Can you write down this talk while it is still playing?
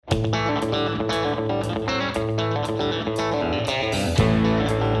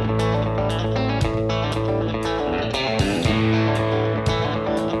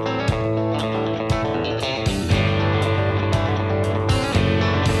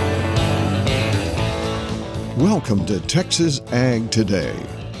Welcome to Texas Ag Today,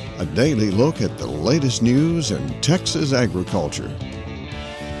 a daily look at the latest news in Texas agriculture.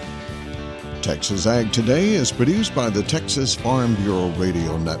 Texas Ag Today is produced by the Texas Farm Bureau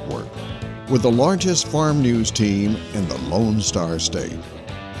Radio Network, with the largest farm news team in the Lone Star State.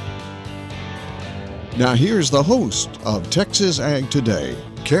 Now here's the host of Texas Ag Today,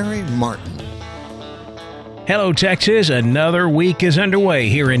 Carrie Martin. Hello, Texas. Another week is underway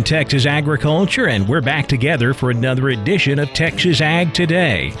here in Texas agriculture, and we're back together for another edition of Texas Ag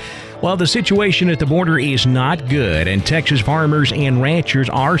Today. Well, the situation at the border is not good, and Texas farmers and ranchers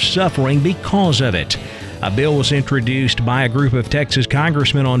are suffering because of it. A bill was introduced by a group of Texas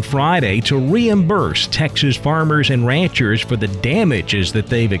congressmen on Friday to reimburse Texas farmers and ranchers for the damages that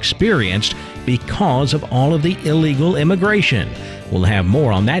they've experienced because of all of the illegal immigration. We'll have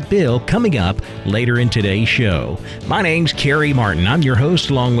more on that bill coming up later in today's show. My name's Carrie Martin. I'm your host,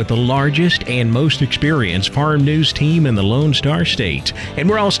 along with the largest and most experienced farm news team in the Lone Star State. And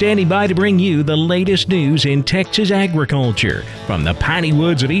we're all standing by to bring you the latest news in Texas agriculture, from the piney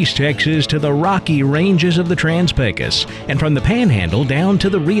woods of East Texas to the rocky ranges of the Trans-Pecos, and from the Panhandle down to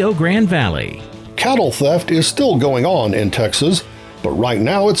the Rio Grande Valley. Cattle theft is still going on in Texas, but right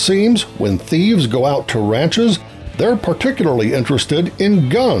now it seems when thieves go out to ranches, they're particularly interested in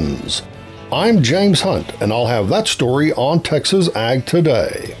guns. I'm James Hunt, and I'll have that story on Texas Ag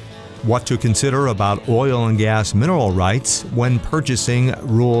Today. What to consider about oil and gas mineral rights when purchasing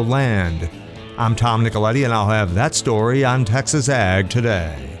rural land. I'm Tom Nicoletti, and I'll have that story on Texas Ag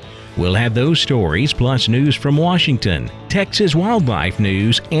Today. We'll have those stories, plus news from Washington, Texas wildlife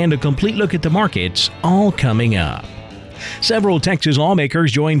news, and a complete look at the markets, all coming up. Several Texas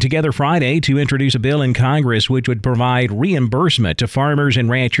lawmakers joined together Friday to introduce a bill in Congress which would provide reimbursement to farmers and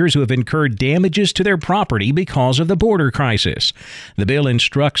ranchers who have incurred damages to their property because of the border crisis. The bill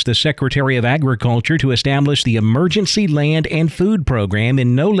instructs the Secretary of Agriculture to establish the Emergency Land and Food Program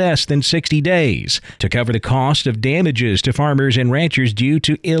in no less than 60 days to cover the cost of damages to farmers and ranchers due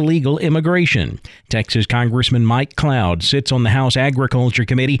to illegal immigration. Texas Congressman Mike Cloud sits on the House Agriculture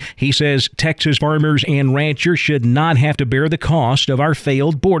Committee. He says Texas farmers and ranchers should not have to bear the cost of our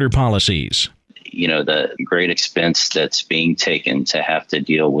failed border policies. You know, the great expense that's being taken to have to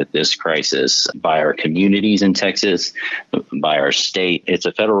deal with this crisis by our communities in Texas, by our state. It's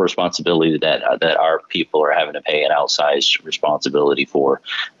a federal responsibility that our people are having to pay an outsized responsibility for,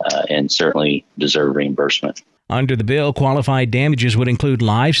 and certainly deserve reimbursement. Under the bill, qualified damages would include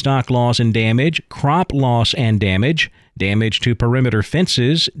livestock loss and damage, crop loss and damage, damage to perimeter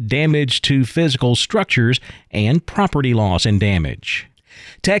fences, damage to physical structures, and property loss and damage.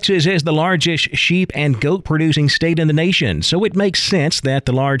 Texas is the largest sheep and goat producing state in the nation, so it makes sense that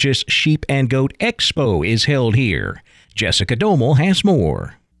the largest Sheep and Goat Expo is held here. Jessica Domel has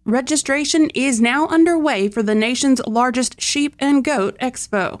more. Registration is now underway for the nation's largest Sheep and Goat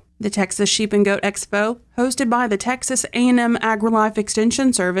Expo. The Texas Sheep and Goat Expo, hosted by the Texas A&M AgriLife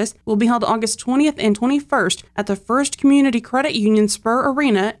Extension Service, will be held August 20th and 21st at the First Community Credit Union Spur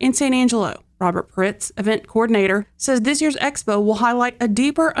Arena in San Angelo. Robert Pritz, event coordinator, says this year's expo will highlight a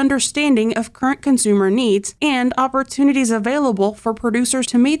deeper understanding of current consumer needs and opportunities available for producers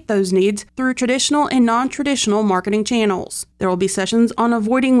to meet those needs through traditional and non-traditional marketing channels. There will be sessions on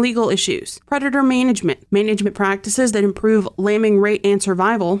avoiding legal issues, predator management, management practices that improve lambing rate and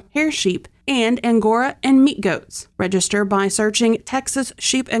survival, hair sheep, and Angora and meat goats. Register by searching Texas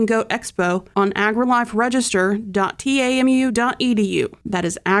Sheep and Goat Expo on agriliferegister.tamu.edu. That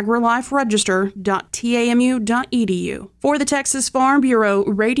is agriliferegister.tamu.edu. For the Texas Farm Bureau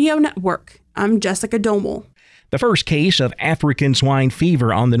Radio Network, I'm Jessica Domel. The first case of African swine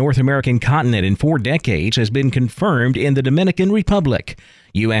fever on the North American continent in 4 decades has been confirmed in the Dominican Republic.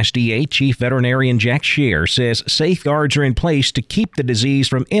 USDA Chief Veterinarian Jack Scher says safeguards are in place to keep the disease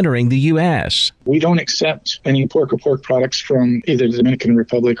from entering the U.S. We don't accept any pork or pork products from either the Dominican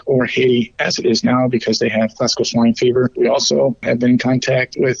Republic or Haiti as it is now because they have classical swine fever. We also have been in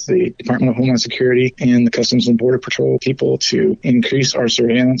contact with the Department of Homeland Security and the Customs and Border Patrol people to increase our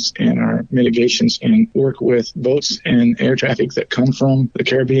surveillance and our mitigations and work with boats and air traffic that come from the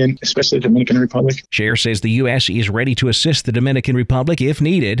Caribbean, especially the Dominican Republic. Scher says the U.S. is ready to assist the Dominican Republic if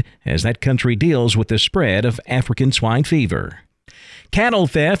needed, as that country deals with the spread of African swine fever. Cattle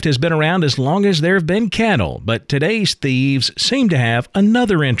theft has been around as long as there have been cattle, but today's thieves seem to have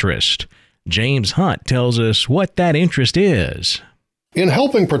another interest. James Hunt tells us what that interest is. In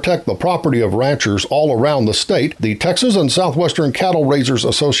helping protect the property of ranchers all around the state, the Texas and Southwestern Cattle Raisers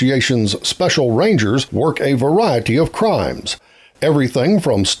Association's Special Rangers work a variety of crimes. Everything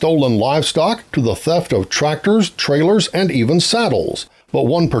from stolen livestock to the theft of tractors, trailers, and even saddles. But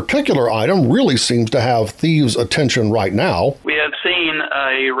one particular item really seems to have thieves' attention right now. We have seen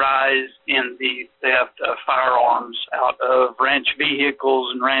a rise in the theft of firearms out of ranch vehicles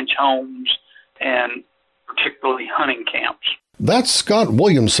and ranch homes, and particularly hunting camps. That's Scott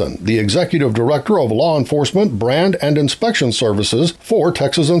Williamson, the Executive Director of Law Enforcement, Brand, and Inspection Services for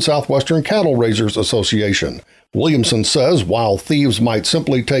Texas and Southwestern Cattle Raisers Association. Williamson says while thieves might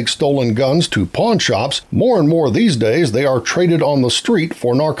simply take stolen guns to pawn shops, more and more these days they are traded on the street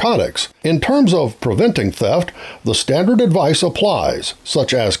for narcotics. In terms of preventing theft, the standard advice applies,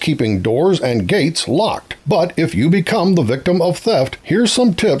 such as keeping doors and gates locked. But if you become the victim of theft, here's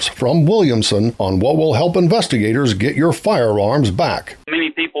some tips from Williamson on what will help investigators get your firearms back.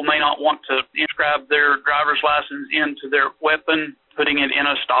 Many people may not want to inscribe their driver's license into their weapon. Putting it in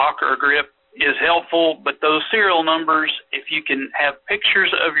a stock or a grip is helpful, but those serial numbers, if you can have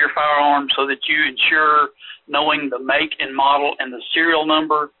pictures of your firearm so that you ensure knowing the make and model and the serial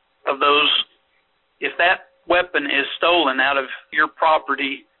number of those, if that weapon is stolen out of your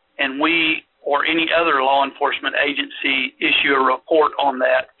property and we or any other law enforcement agency issue a report on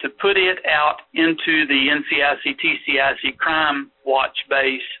that, to put it out into the NCIC, TCIC Crime Watch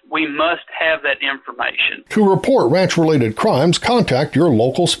base, we must have that information. To report ranch-related crimes, contact your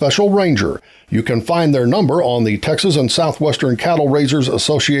local special ranger. You can find their number on the Texas and Southwestern Cattle Raisers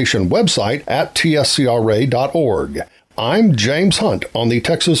Association website at tscra.org. I'm James Hunt on the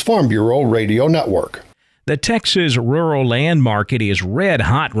Texas Farm Bureau Radio Network. The Texas rural land market is red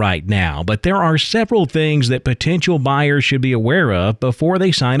hot right now, but there are several things that potential buyers should be aware of before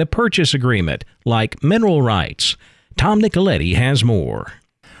they sign a purchase agreement, like mineral rights. Tom Nicoletti has more.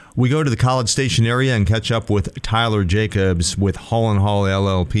 We go to the College Station area and catch up with Tyler Jacobs with Hall & Hall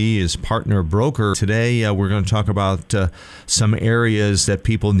LLP, his partner broker. Today, we're going to talk about some areas that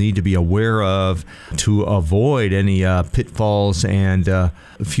people need to be aware of to avoid any pitfalls and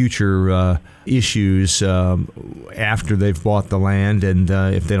future issues after they've bought the land and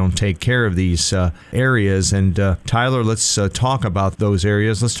if they don't take care of these areas. And Tyler, let's talk about those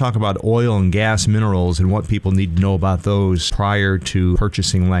areas. Let's talk about oil and gas minerals and what people need to know about those prior to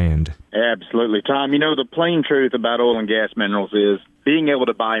purchasing land. Absolutely, Tom. You know, the plain truth about oil and gas minerals is being able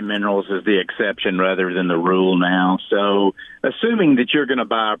to buy minerals is the exception rather than the rule now. So assuming that you're going to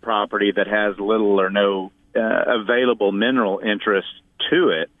buy a property that has little or no available mineral interest to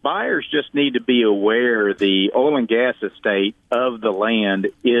it, buyers just need to be aware the oil and gas estate of the land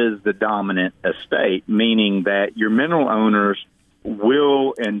is the dominant estate, meaning that your mineral owners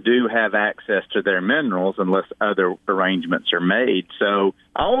will and do have access to their minerals unless other arrangements are made. So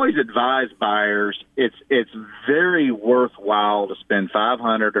I always advise buyers it's very worthwhile to spend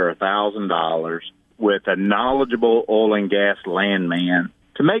 $500 or $1,000 with a knowledgeable oil and gas landman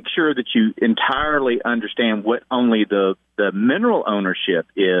to make sure that you entirely understand what only the mineral ownership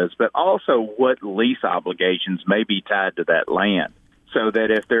is, but also what lease obligations may be tied to that land, so that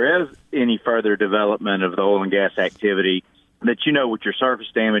if there is any further development of the oil and gas activity, that you know what your surface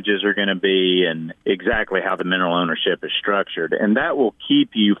damages are going to be and exactly how the mineral ownership is structured. And that will keep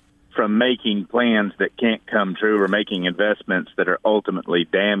you from making plans that can't come true or making investments that are ultimately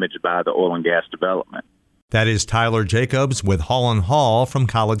damaged by the oil and gas development. That is Tyler Jacobs with Hall & Hall from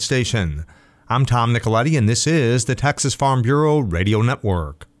College Station. I'm Tom Nicoletti, and this is the Texas Farm Bureau Radio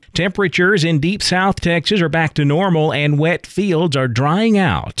Network. Temperatures in deep South Texas are back to normal and wet fields are drying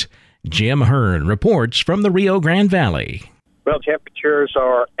out. Jim Hearn reports from the Rio Grande Valley. Well, temperatures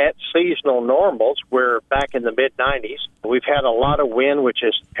are at seasonal normals. We're back in the mid-90s. We've had a lot of wind, which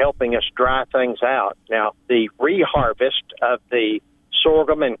is helping us dry things out. Now, the reharvest of the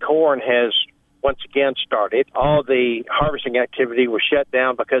sorghum and corn has once again started. All the harvesting activity was shut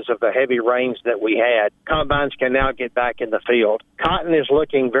down because of the heavy rains that we had. Combines can now get back in the field. Cotton is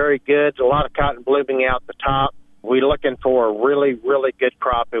looking very good. A lot of cotton blooming out the top. We're looking for a really, really good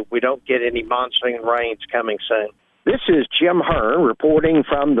crop if we don't get any monsoon rains coming soon. This is Jim Hearn reporting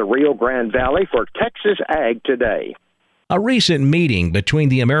from the Rio Grande Valley for Texas Ag Today. A recent meeting between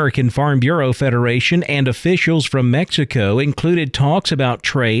the American Farm Bureau Federation and officials from Mexico included talks about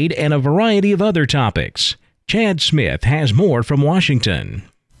trade and a variety of other topics. Chad Smith has more from Washington.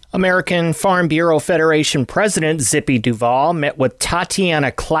 American Farm Bureau Federation President Zippy Duval met with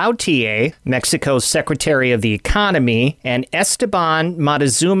Tatiana Cloutier, Mexico's Secretary of the Economy, and Esteban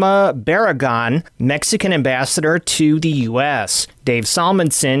Moctezuma Barragan, Mexican ambassador to the U.S. Dave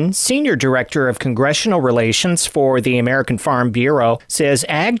Salmonson, Senior Director of Congressional Relations for the American Farm Bureau, says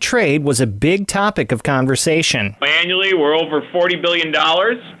ag trade was a big topic of conversation. Annually, we're over $40 billion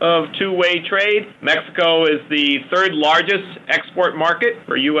of two-way trade. Mexico is the third largest export market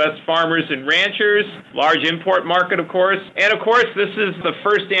for U.S. farmers and ranchers, large import market, of course. And, of course, this is the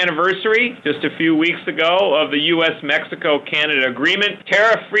first anniversary, just a few weeks ago, of the U.S.-Mexico-Canada agreement,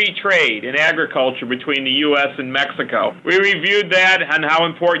 tariff-free trade in agriculture between the U.S. and Mexico. We reviewed that and how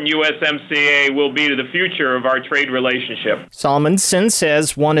important USMCA will be to the future of our trade relationship. Salmonson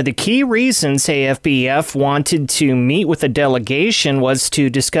says one of the key reasons AFBF wanted to meet with a delegation was to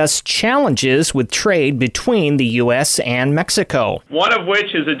discuss challenges with trade between the U.S. and Mexico. One of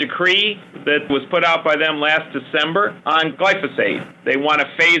which is a decree that was put out by them last December on glyphosate. They want to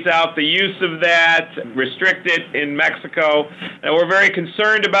phase out the use of that, restrict it in Mexico. And we're very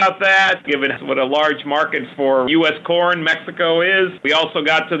concerned about that, given what a large market for U.S. corn Mexico is. We also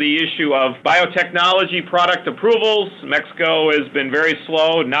got to the issue of biotechnology product approvals. Mexico has been very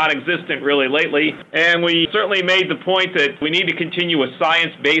slow, non-existent really lately. And we certainly made the point that we need to continue a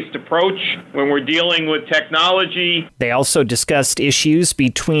science-based approach when we're dealing with technology. They also discussed issues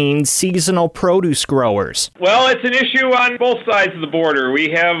between seasonal produce growers. Well, it's an issue on both sides of the border. We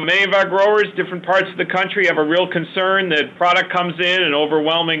have many of our growers, different parts of the country, have a real concern that product comes in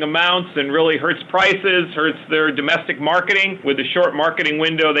overwhelming amounts and really hurts prices, hurts their domestic marketing with the short marketing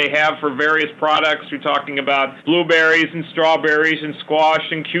window they have for various products. We're talking about blueberries and strawberries and squash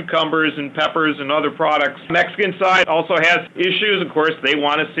and cucumbers and peppers and other products. The Mexican side also has issues. Of course, they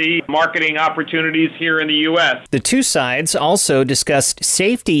want to see marketing opportunities here in the U.S. The two sides also discussed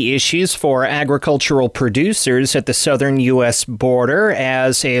safety issues for agricultural producers at the southern U.S. border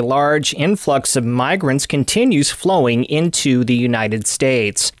as a large influx of migrants continues flowing into the United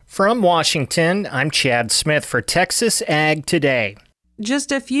States. From Washington, I'm Chad Smith for Texas Ag Today.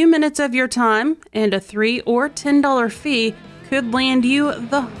 Just a few minutes of your time and a $3 or $10 fee could land you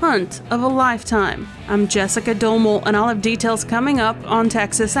the hunt of a lifetime. I'm Jessica Domel, and I'll have details coming up on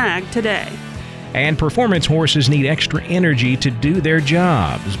Texas Ag Today. And performance horses need extra energy to do their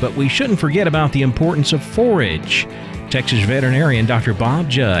jobs, but we shouldn't forget about the importance of forage. Texas veterinarian Dr. Bob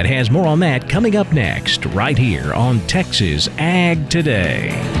Judd has more on that coming up next, right here on Texas Ag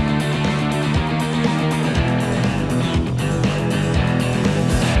Today.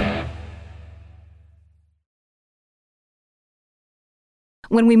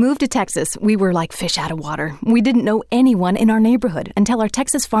 When we moved to Texas, we were like fish out of water. We didn't know anyone in our neighborhood until our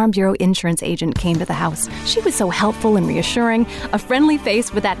Texas Farm Bureau insurance agent came to the house. She was so helpful and reassuring, a friendly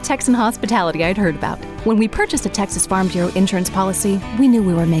face with that Texan hospitality I'd heard about. When we purchased a Texas Farm Bureau insurance policy, we knew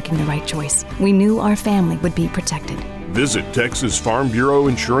we were making the right choice. We knew our family would be protected. Visit Texas Farm Bureau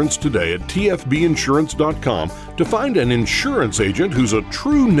Insurance today at tfbinsurance.com to find an insurance agent who's a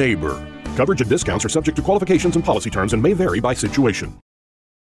true neighbor. Coverage and discounts are subject to qualifications and policy terms and may vary by situation.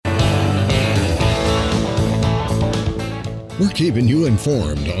 We're keeping you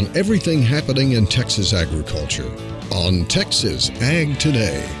informed on everything happening in Texas agriculture on Texas Ag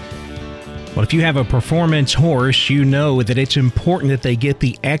Today. Well, if you have a performance horse, you know that it's important that they get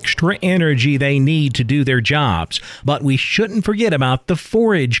the extra energy they need to do their jobs. But we shouldn't forget about the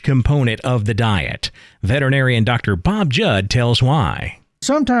forage component of the diet. Veterinarian Dr. Bob Judd tells why.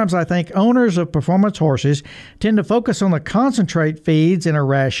 Sometimes I think owners of performance horses tend to focus on the concentrate feeds in a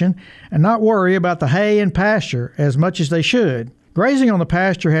ration and not worry about the hay and pasture as much as they should. Grazing on the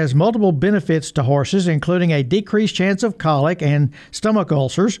pasture has multiple benefits to horses, including a decreased chance of colic and stomach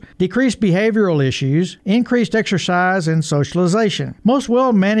ulcers, decreased behavioral issues, increased exercise, and socialization. Most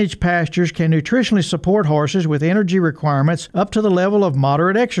well-managed pastures can nutritionally support horses with energy requirements up to the level of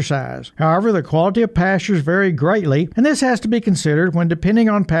moderate exercise. However, the quality of pastures vary greatly, and this has to be considered when depending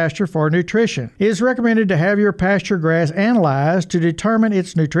on pasture for nutrition. It is recommended to have your pasture grass analyzed to determine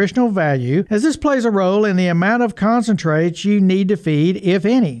its nutritional value, as this plays a role in the amount of concentrates you need to feed, if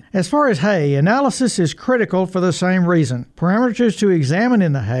any. As far as hay, analysis is critical for the same reason. Parameters to examine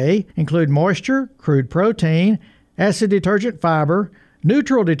in the hay include moisture, crude protein, acid detergent fiber,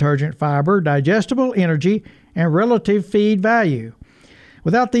 neutral detergent fiber, digestible energy, and relative feed value.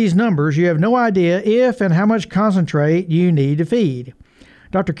 Without these numbers, you have no idea if and how much concentrate you need to feed.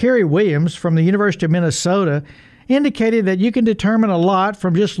 Dr. Kerry Williams from the University of Minnesota indicated that you can determine a lot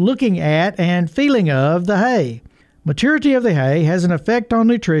from just looking at and feeling of the hay. Maturity of the hay has an effect on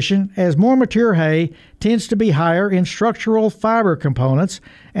nutrition, as more mature hay tends to be higher in structural fiber components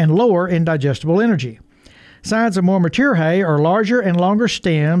and lower in digestible energy. Signs of more mature hay are larger and longer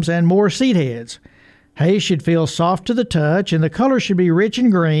stems and more seed heads. Hay should feel soft to the touch and the color should be rich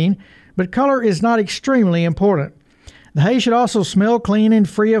and green, but color is not extremely important. The hay should also smell clean and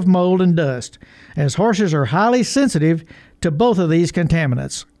free of mold and dust, as horses are highly sensitive to both of these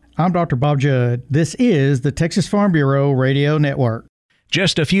contaminants. I'm Dr. Bob Judd. This is the Texas Farm Bureau Radio Network.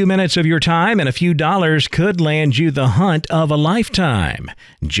 Just a few minutes of your time and a few dollars could land you the hunt of a lifetime.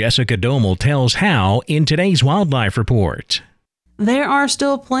 Jessica Domel tells how in today's Wildlife Report. There are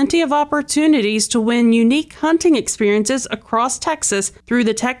still plenty of opportunities to win unique hunting experiences across Texas through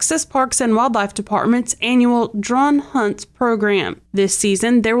the Texas Parks and Wildlife Department's annual Drawn Hunts program. This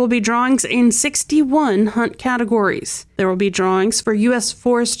season, there will be drawings in 61 hunt categories. There will be drawings for U.S.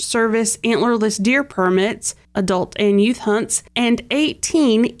 Forest Service antlerless deer permits, adult and youth hunts, and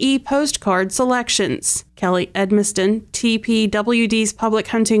 18 e-postcard selections. Kelly Edmiston, TPWD's public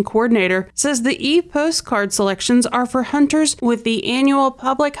hunting coordinator, says the e-postcard selections are for hunters with the annual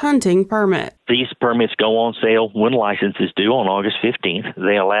public hunting permit. These permits go on sale when license is due on August 15th.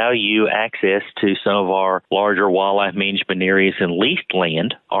 They allow you access to some of our larger wildlife management areas and leased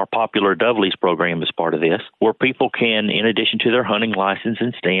land. Our popular dove lease program is part of this, where people can, in addition to their hunting license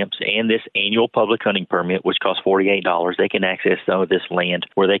and stamps and this annual public hunting permit, which costs $48, they can access some of this land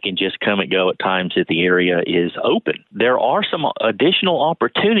where they can just come and go at times that the area is open. There are some additional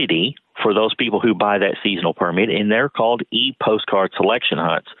opportunity for those people who buy that seasonal permit, and they're called e-postcard selection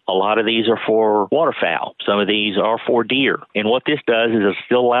hunts. A lot of these are for waterfowl. Some of these are for deer. And what this does is it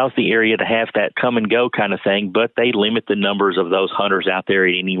still allows the area to have that come and go kind of thing, but they limit the numbers of those hunters out there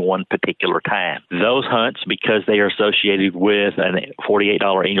at any one particular time. Those hunts, because they are associated with a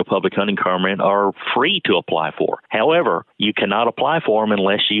 $48 annual public hunting permit, are free to apply for. However, you cannot apply for them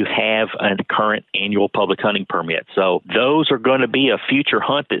unless you have a current annual public hunting permit. So those are going to be a future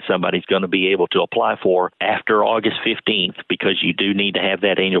hunt that somebody's going to be able to apply for after August 15th, because you do need to have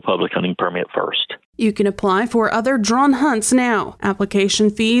that annual public hunting permit first. You can apply for other drawn hunts now. Application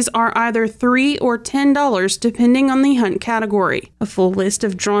fees are either $3 or $10 depending on the hunt category. A full list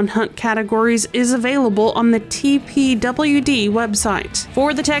of drawn hunt categories is available on the TPWD website.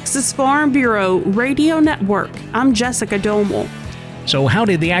 For the Texas Farm Bureau Radio Network, I'm Jessica Domel. So how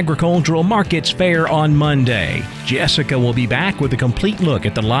did the agricultural markets fare on Monday? Jessica will be back with a complete look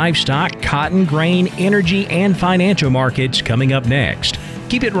at the livestock, cotton, grain, energy, and financial markets coming up next.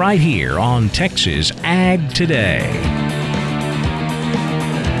 Keep it right here on Texas Ag Today.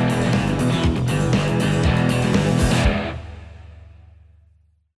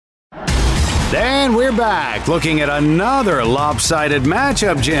 And we're back looking at another lopsided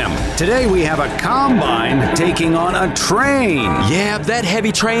matchup, Jim. Today we have a combine taking on a train. Yeah, that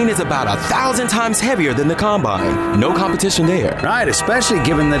heavy train is about 1,000 times heavier than the combine. No competition there. Right, especially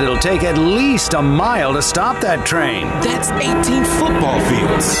given that it'll take at least a mile to stop that train. That's 18 football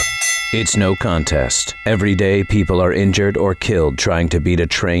fields. It's no contest. Every day, people are injured or killed trying to beat a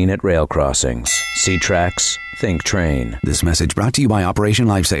train at rail crossings. See tracks, think train. This message brought to you by Operation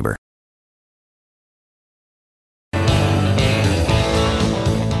Lifesaver.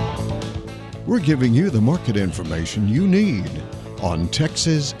 We're giving you the market information you need on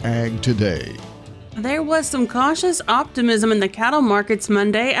Texas Ag Today. There was some cautious optimism in the cattle markets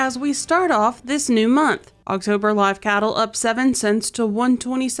Monday as we start off this new month. October live cattle up 7 cents to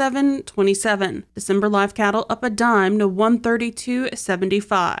 $127.27. December live cattle up a dime to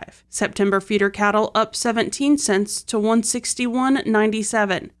 $132.75. September feeder cattle up 17 cents to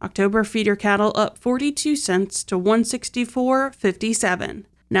 $161.97. October feeder cattle up 42 cents to $164.57.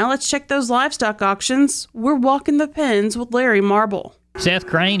 Now let's check those livestock auctions. We're walking the pens with Larry Marble. Seth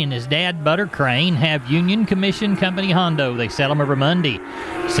Crane and his dad, Butter Crane, have Union Commission Company Hondo. They sell them every Monday.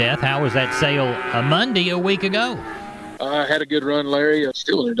 Seth, how was that sale a Monday a week ago? I had a good run, Larry. I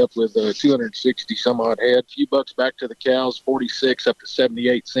still ended up with 260 some odd head. A few bucks back to the cows, 46 up to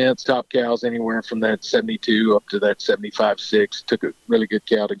 78 cents. Top cows anywhere from that 72 up to that 75.6. Took a really good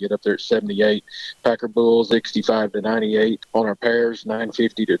cow to get up there at 78. Packer bulls 65 to 98. On our pairs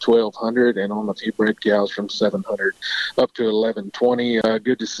 950 to 1200, and on a few bred cows from 700 up to 1120.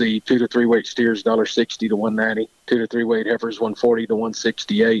 Good to see 2 to 3 weight steers $1.60 to 190. 2 to 3 weight heifers $140 to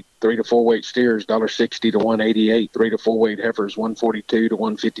 168. 3 to 4 weight steers $1.60 to 188. 3 to 4 weight heifers $142 to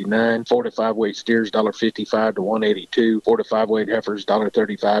 159. 4 to 5 weight steers $1.55 to 182. 4 to 5 weight heifers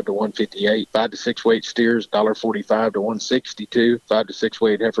 $1.35 to 158. 5 to 6 weight steers $1.45 to 162. 5 to 6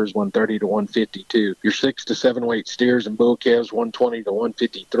 weight heifers $130 to 152. Your 6 to 7 weight steers and bull calves $120 to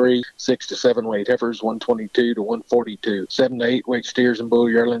 153. 6 to 7 weight heifers $122 to 142. 7 to 8 weight steers and bull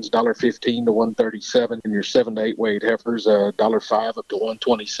yearlings $1.15 to 137. And your 7 to 8 weight heifers, $1.05 up to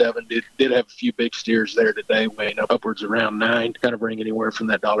 $1.27. Did have a few big steers there today, weighing up upwards around $9, kind of bring anywhere from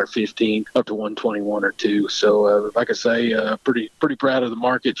that $1.15 up to $1.21 or $2. So, like I say, pretty proud of the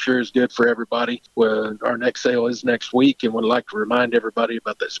market. Sure is good for everybody. Our next sale is next week, and would like to remind everybody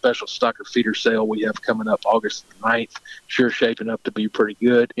about that special stocker feeder sale we have coming up August 9th. Sure shaping up to be pretty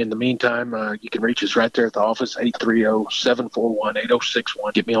good. In the meantime, you can reach us right there at the office,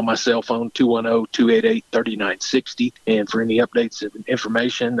 830-741-8061. Get me on my cell phone, 210-288-3960. And for any updates and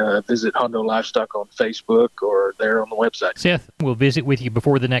information, visit Hondo Livestock on Facebook or there on the website. Seth, we'll visit with you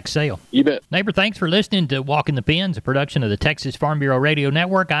before the next sale. You bet. Neighbor, thanks for listening to Walking the Pens, a production of the Texas Farm Bureau Radio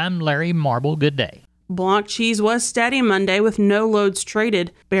Network. I'm Larry Marble. Good day. Block cheese was steady Monday with no loads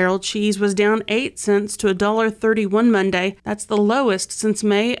traded. Barrel cheese was down 8 cents to $1.31 Monday. That's the lowest since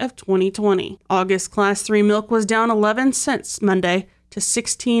May of 2020. August Class 3 milk was down 11 cents Monday to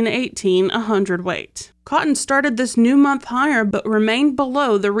 $16.18 a hundredweight. Cotton started this new month higher but remained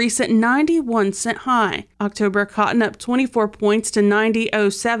below the recent 91-cent high. October cotton up 24 points to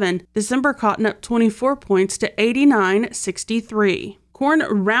 90.07. December cotton up 24 points to 89.63. Corn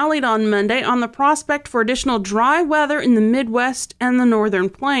rallied on Monday on the prospect for additional dry weather in the Midwest and the Northern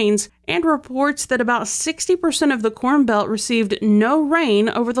Plains, and reports that about 60% of the Corn Belt received no rain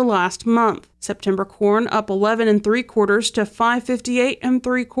over the last month. September corn up 11 3/4 to 558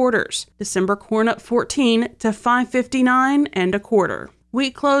 3/4. December corn up 14 to 559 1/4.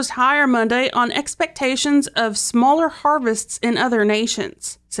 Wheat closed higher Monday on expectations of smaller harvests in other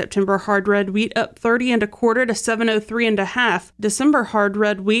nations. September hard red wheat up 30 1/4 to 703 1/2. December hard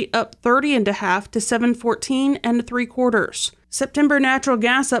red wheat up 30 1/2 to 714 3/4. September natural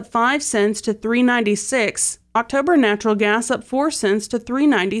gas up 5 cents to $3.96. October natural gas up 4 cents to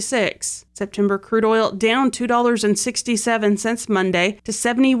 $3.96. September crude oil down $2.67 Monday to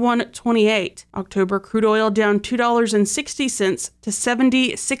 $71.28. October crude oil down $2.60 to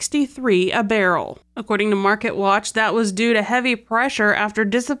 $70.63 a barrel. According to Market Watch, that was due to heavy pressure after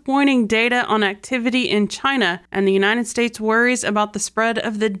disappointing data on activity in China and the United States worries about the spread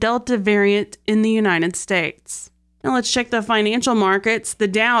of the Delta variant in the United States. Now let's check the financial markets. The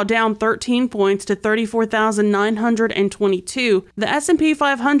Dow down 13 points to 34,922. The S&P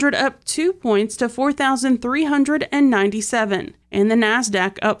 500 up 2 points to 4,397. And the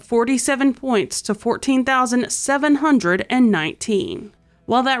Nasdaq up 47 points to 14,719.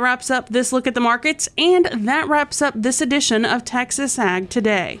 Well, that wraps up this look at the markets, and that wraps up this edition of Texas Ag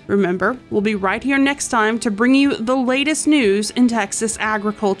Today. Remember, we'll be right here next time to bring you the latest news in Texas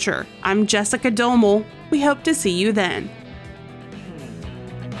agriculture. I'm Jessica Domel. We hope to see you then.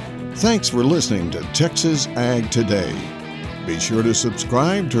 Thanks for listening to Texas Ag Today. Be sure to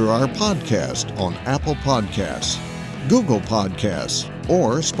subscribe to our podcast on Apple Podcasts, Google Podcasts,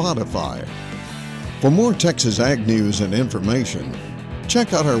 or Spotify. For more Texas Ag news and information,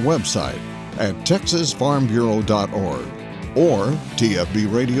 check out our website at texasfarmbureau.org or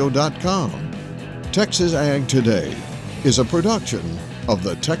tfbradio.com. Texas Ag Today is a production of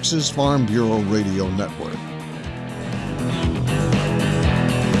the Texas Farm Bureau Radio Network.